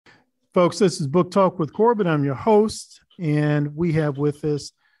Folks, this is Book Talk with Corbin. I'm your host, and we have with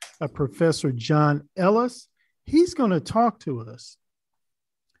us Professor John Ellis. He's going to talk to us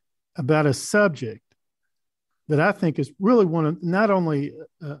about a subject that I think is really not only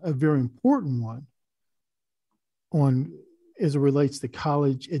a very important one as it relates to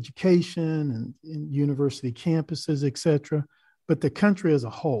college education and university campuses, et cetera, but the country as a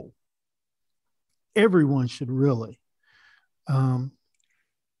whole. Everyone should really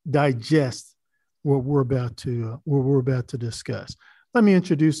digest what we're about to discuss. Let me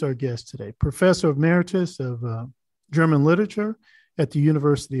introduce our guest today, Professor Emeritus of German Literature at the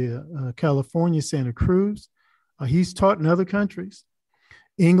University of California, Santa Cruz. He's taught in other countries,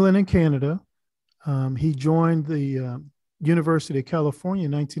 England and Canada. He joined the University of California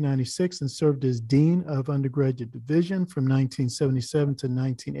in 1996 and served as Dean of Undergraduate Division from 1977 to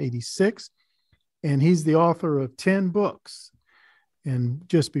 1986. And he's the author of 10 books. And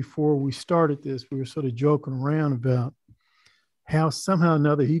just before we started this, we were sort of joking around about how somehow or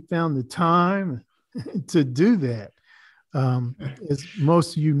another he found the time to do that. As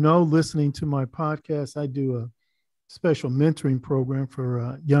most of you know, listening to my podcast, I do a special mentoring program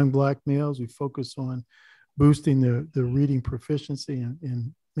for young Black males. We focus on boosting their reading proficiency.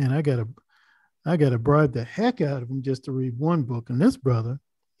 And man, I got to bribe the heck out of them just to read one book. And this brother,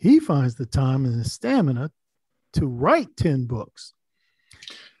 he finds the time and the stamina to write 10 books.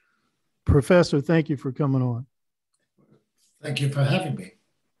 Professor, thank you for coming on. Thank you for having me.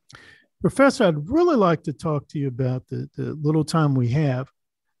 Professor, I'd really like to talk to you about the little time we have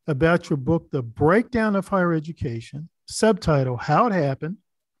about your book, The Breakdown of Higher Education, subtitle, How It Happened,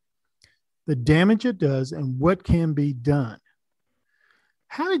 the Damage It Does, and What Can Be Done.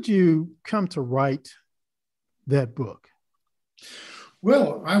 How did you come to write that book?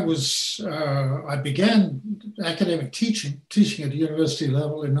 Well, I began academic teaching at a university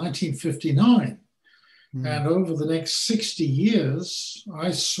level in 1959. And over the next 60 years,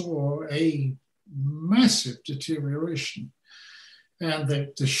 I saw a massive deterioration. And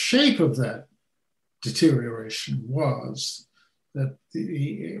the shape of that deterioration was that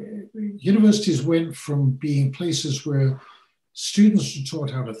the universities went from being places where students were taught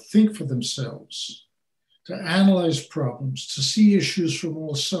how to think for themselves, to analyze problems, to see issues from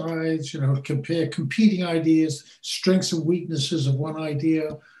all sides, compare competing ideas, strengths and weaknesses of one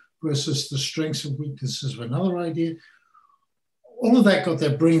idea versus the strengths and weaknesses of another idea. All of that got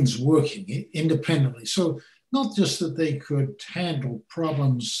their brains working independently. So not just that they could handle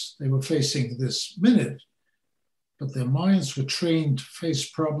problems they were facing this minute, but their minds were trained to face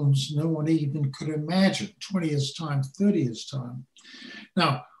problems no one even could imagine 20 years' time, 30 years' time.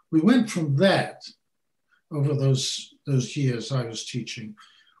 Now, we went from that over those years I was teaching,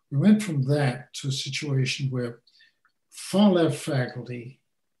 we went from that to a situation where far left faculty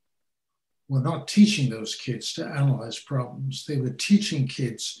were not teaching those kids to analyze problems. They were teaching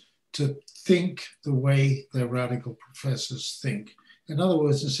kids to think the way their radical professors think. In other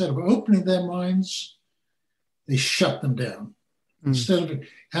words, instead of opening their minds, they shut them down. Instead of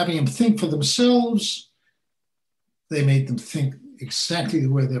having them think for themselves, they made them think exactly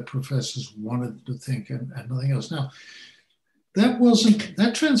the way their professors wanted to think and nothing else. Now,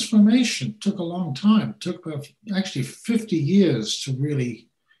 that transformation took a long time. It took about actually 50 years to really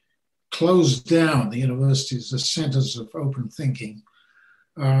close down the universities as centers of open thinking.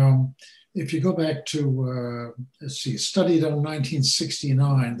 If you go back to, studied on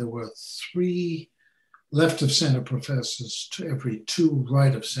 1969, there were 3 left of center professors to every 2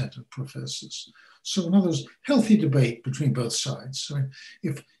 right of center professors. So in other words, healthy debate between both sides. So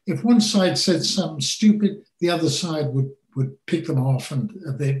if one side said something stupid, the other side would pick them off and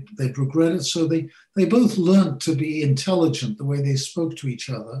they'd regret it. So they both learned to be intelligent the way they spoke to each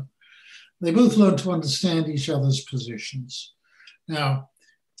other. They both learned to understand each other's positions. Now,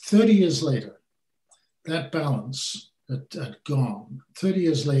 30 years later, that balance had gone. 30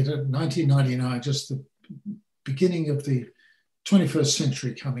 years later, 1999, just the beginning of the 21st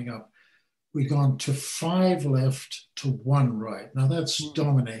century coming up, we've gone to 5 left to 1 right. Now that's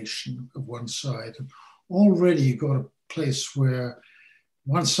domination of one side. And already you've got a place where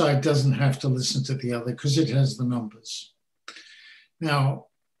one side doesn't have to listen to the other because it has the numbers. Now,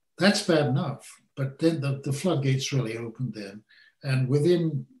 that's bad enough, but then the floodgates really opened then. And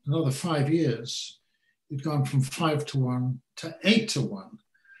within another 5 years, it's gone from 5 to 1 to 8 to 1.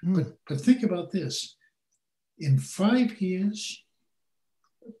 But think about this. In 5 years,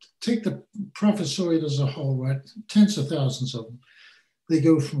 take the professoriate as a whole, right? Tens of thousands of them. They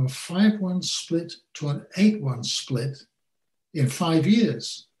go from a 5-1 split to an 8-1 split in 5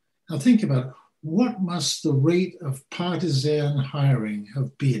 years. Now think about it. What must the rate of partisan hiring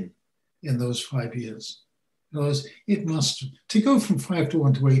have been in those 5 years. In other words, it must, to go from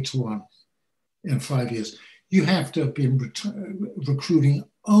 5-1 to 8-1 in 5 years, you have to have been recruiting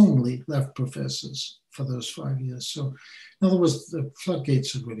only left professors for those 5 years. So in other words, the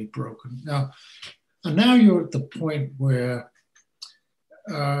floodgates are really broken. Now you're at the point where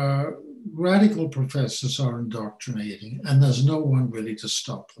radical professors are indoctrinating, and there's no one really to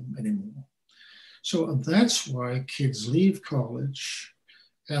stop them anymore. So that's why kids leave college,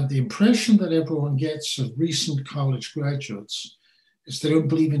 and the impression that everyone gets of recent college graduates is they don't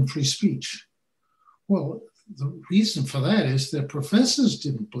believe in free speech. Well, the reason for that is that professors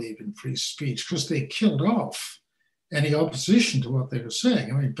didn't believe in free speech because they killed off any opposition to what they were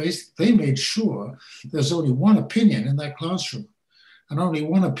saying. I mean, basically, they made sure there's only one opinion in that classroom and only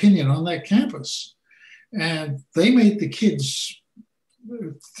one opinion on that campus. And they made the kids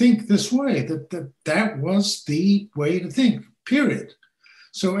think this way, that was the way to think, period.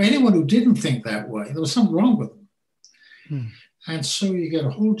 So anyone who didn't think that way, there was something wrong with them. And so you get a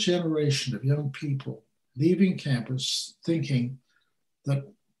whole generation of young people leaving campus thinking that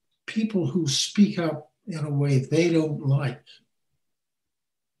people who speak up in a way they don't like,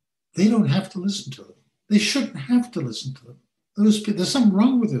 they don't have to listen to them. They shouldn't have to listen to them. There's something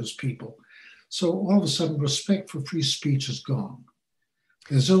wrong with those people. So all of a sudden, respect for free speech is gone.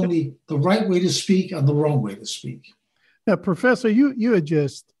 There's only the right way to speak and the wrong way to speak. Now, Professor, you had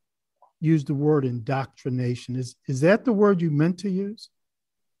just used the word indoctrination. Is that the word you meant to use?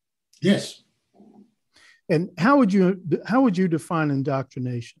 Yes. And how would you define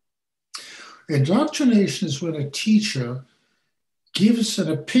indoctrination? Indoctrination is when a teacher gives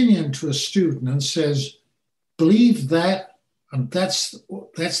an opinion to a student and says, believe that, and that's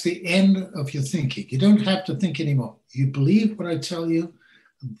the end of your thinking. You don't have to think anymore. You believe what I tell you.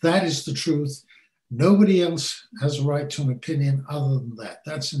 That is the truth. Nobody else has a right to an opinion other than that.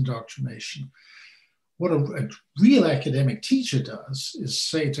 That's indoctrination. What a real academic teacher does is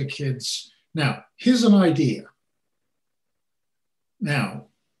say to kids, now, here's an idea. Now,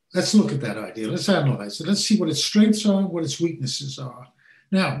 let's look at that idea. Let's analyze it. Let's see what its strengths are and what its weaknesses are.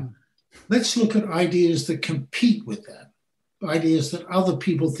 Now, let's look at ideas that compete with that, ideas that other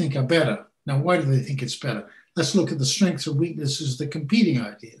people think are better. Now, why do they think it's better? Let's look at the strengths and weaknesses of the competing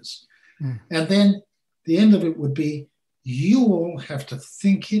ideas. And then the end of it would be, you all have to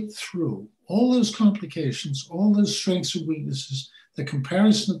think it through. All those complications, all those strengths and weaknesses, the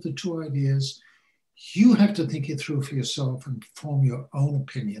comparison of the two ideas, you have to think it through for yourself and form your own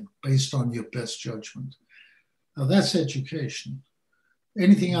opinion based on your best judgment. Now that's education.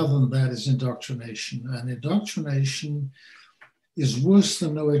 Anything other than that is indoctrination. And indoctrination is worse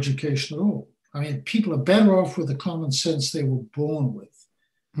than no education at all. I mean, people are better off with the common sense they were born with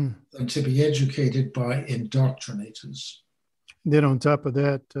than to be educated by indoctrinators. Then on top of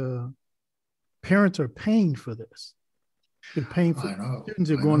that, parents are paying for this. They're paying for it. Students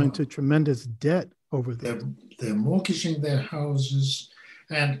are going into tremendous debt over this. They're mortgaging their houses.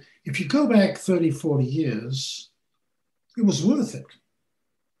 And if you go back 30, 40 years, it was worth it.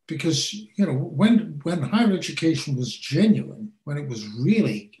 Because, you know, when higher education was genuine, when it was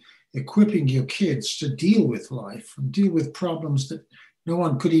really equipping your kids to deal with life and deal with problems that no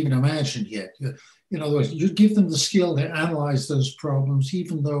one could even imagine yet. In other words, you give them the skill to analyze those problems,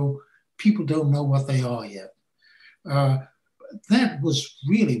 even though people don't know what they are yet. That was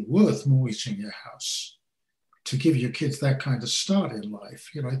really worth mortgaging your house to give your kids that kind of start in life.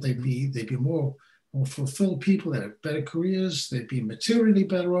 You know, they'd be more fulfilled people, they'd have better careers, they'd be materially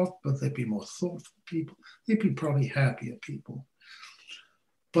better off, but they'd be more thoughtful people. They'd be probably happier people.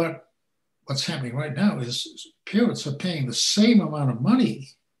 But what's happening right now is parents are paying the same amount of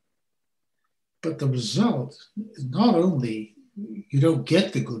money, but the result is not only you don't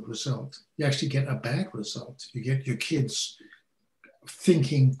get the good result, you actually get a bad result. You get your kids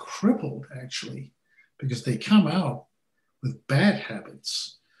thinking crippled, actually, because they come out with bad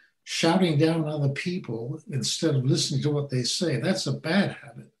habits, shouting down other people instead of listening to what they say. That's a bad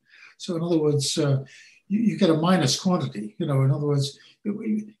habit. So in other words, you get a minus quantity. You know, in other words,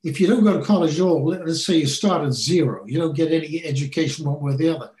 if you don't go to college at all, let's say you start at zero, you don't get any education one way or the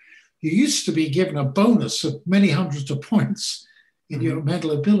other. You used to be given a bonus of many hundreds of points in your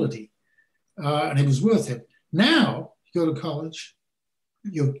mental ability, and it was worth it. Now you go to college,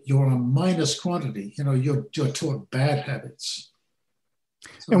 you're on a minus quantity. You know, you're taught bad habits.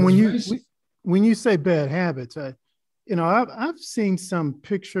 So and when you say bad habits, I've seen some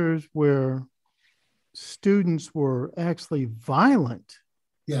pictures where students were actually violent.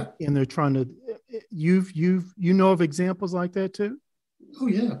 Yeah. And they're trying to, you know of examples like that too? Oh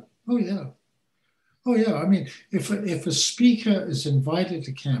yeah. I mean, if a speaker is invited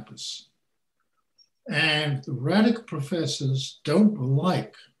to campus and the radical professors don't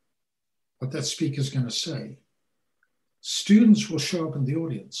like what that speaker's going to say, students will show up in the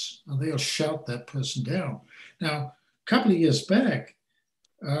audience and they'll shout that person down. Now, a couple of years back,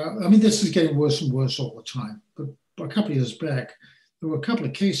 I mean, this is getting worse and worse all the time, but a couple of years back, there were a couple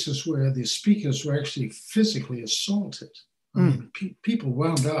of cases where the speakers were actually physically assaulted. I mean, people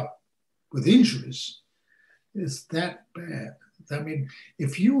wound up with injuries. It's that bad. I mean,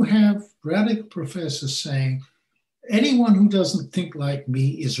 if you have radical professors saying, anyone who doesn't think like me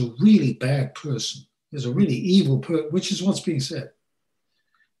is a really bad person, is a really evil person, which is what's being said.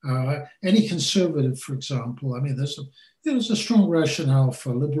 Any conservative, for example, I mean, there's a strong rationale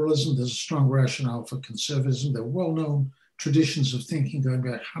for liberalism, there's a strong rationale for conservatism. There are well-known traditions of thinking going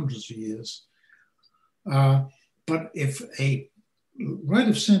back hundreds of years. But if a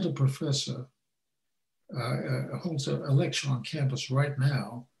right-of-center professor holds a lecture on campus right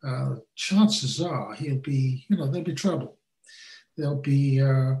now, chances are there'll be trouble. There'll be,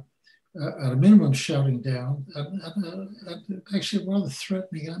 at a minimum, shouting down, and actually a rather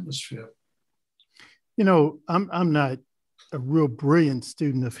threatening atmosphere. You know, I'm not a real brilliant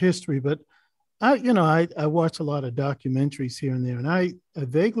student of history, but I watch a lot of documentaries here and there, and I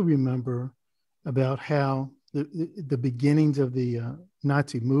vaguely remember about how the beginnings of the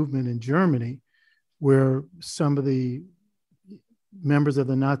Nazi movement in Germany, where some of the members of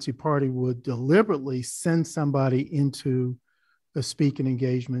the Nazi Party would deliberately send somebody into a speaking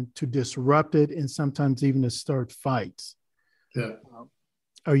engagement to disrupt it and sometimes even to start fights. Yeah.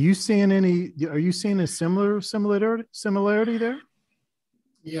 Are you seeing a similarity there?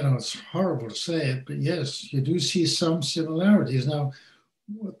 You know, it's horrible to say it, but yes, you do see some similarities. Now,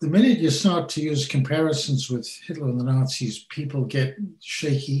 the minute you start to use comparisons with Hitler and the Nazis, people get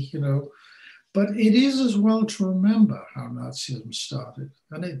shaky, you know. But it is as well to remember how Nazism started.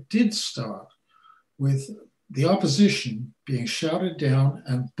 And it did start with the opposition being shouted down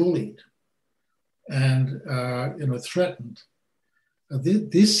and bullied and threatened.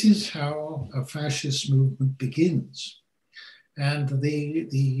 This is how a fascist movement begins. And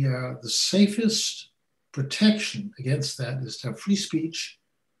the safest protection against that is to have free speech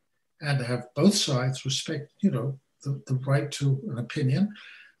and to have both sides respect, the right to an opinion,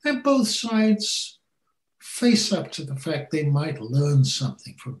 and both sides face up to the fact they might learn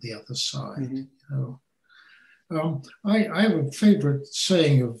something from the other side. I have a favorite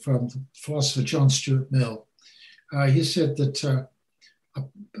saying of the philosopher John Stuart Mill. He said that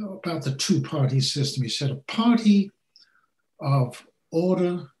about the two-party system, he said, a party of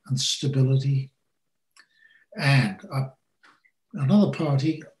order and stability and another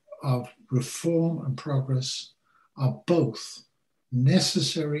party of reform and progress are both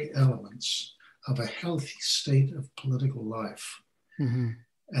necessary elements of a healthy state of political life. Mm-hmm.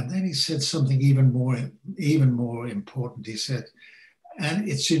 And then he said something even more important. He said, and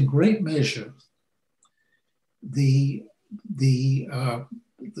it's in great measure the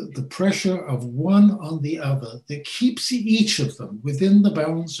pressure of one on the other that keeps each of them within the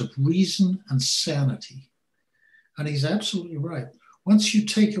bounds of reason and sanity. And he's absolutely right. Once you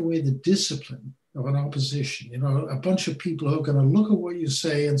take away the discipline of an opposition, a bunch of people who are going to look at what you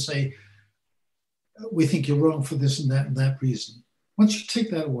say and say, we think you're wrong for this and that reason. Once you take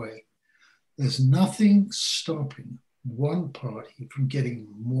that away, there's nothing stopping one party from getting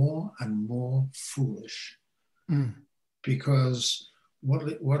more and more foolish. Because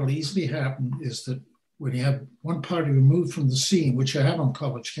what'll easily happen is that when you have one party removed from the scene, which you have on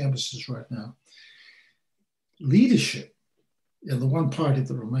college campuses right now, leadership in the one party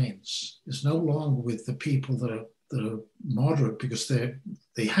that remains is no longer with the people that are moderate, because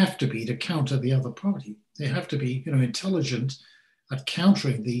they have to be to counter the other party. They have to be, intelligent at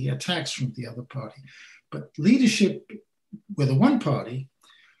countering the attacks from the other party. But leadership with the one party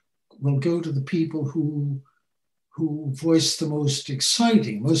will go to the people who voice the most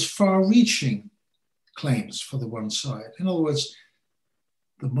exciting, most far-reaching claims for the one side. In other words,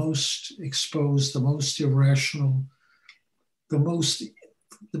 the most exposed, the most irrational, the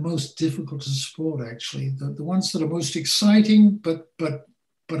most difficult to support, actually, the ones that are most exciting but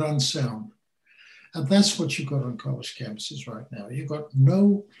unsound. And that's what you've got on college campuses right now.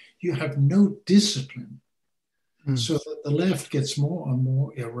 You have no discipline. So that the left gets more and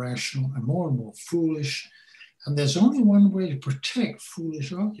more irrational and more foolish. And there's only one way to protect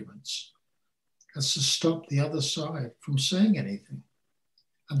foolish arguments. That's to stop the other side from saying anything.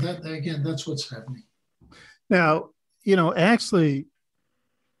 And that, again, that's what's happening. Now, actually,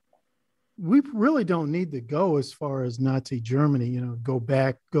 we really don't need to go as far as Nazi Germany, go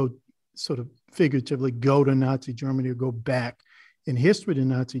sort of figuratively go to Nazi Germany or go back in history to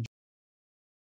Nazi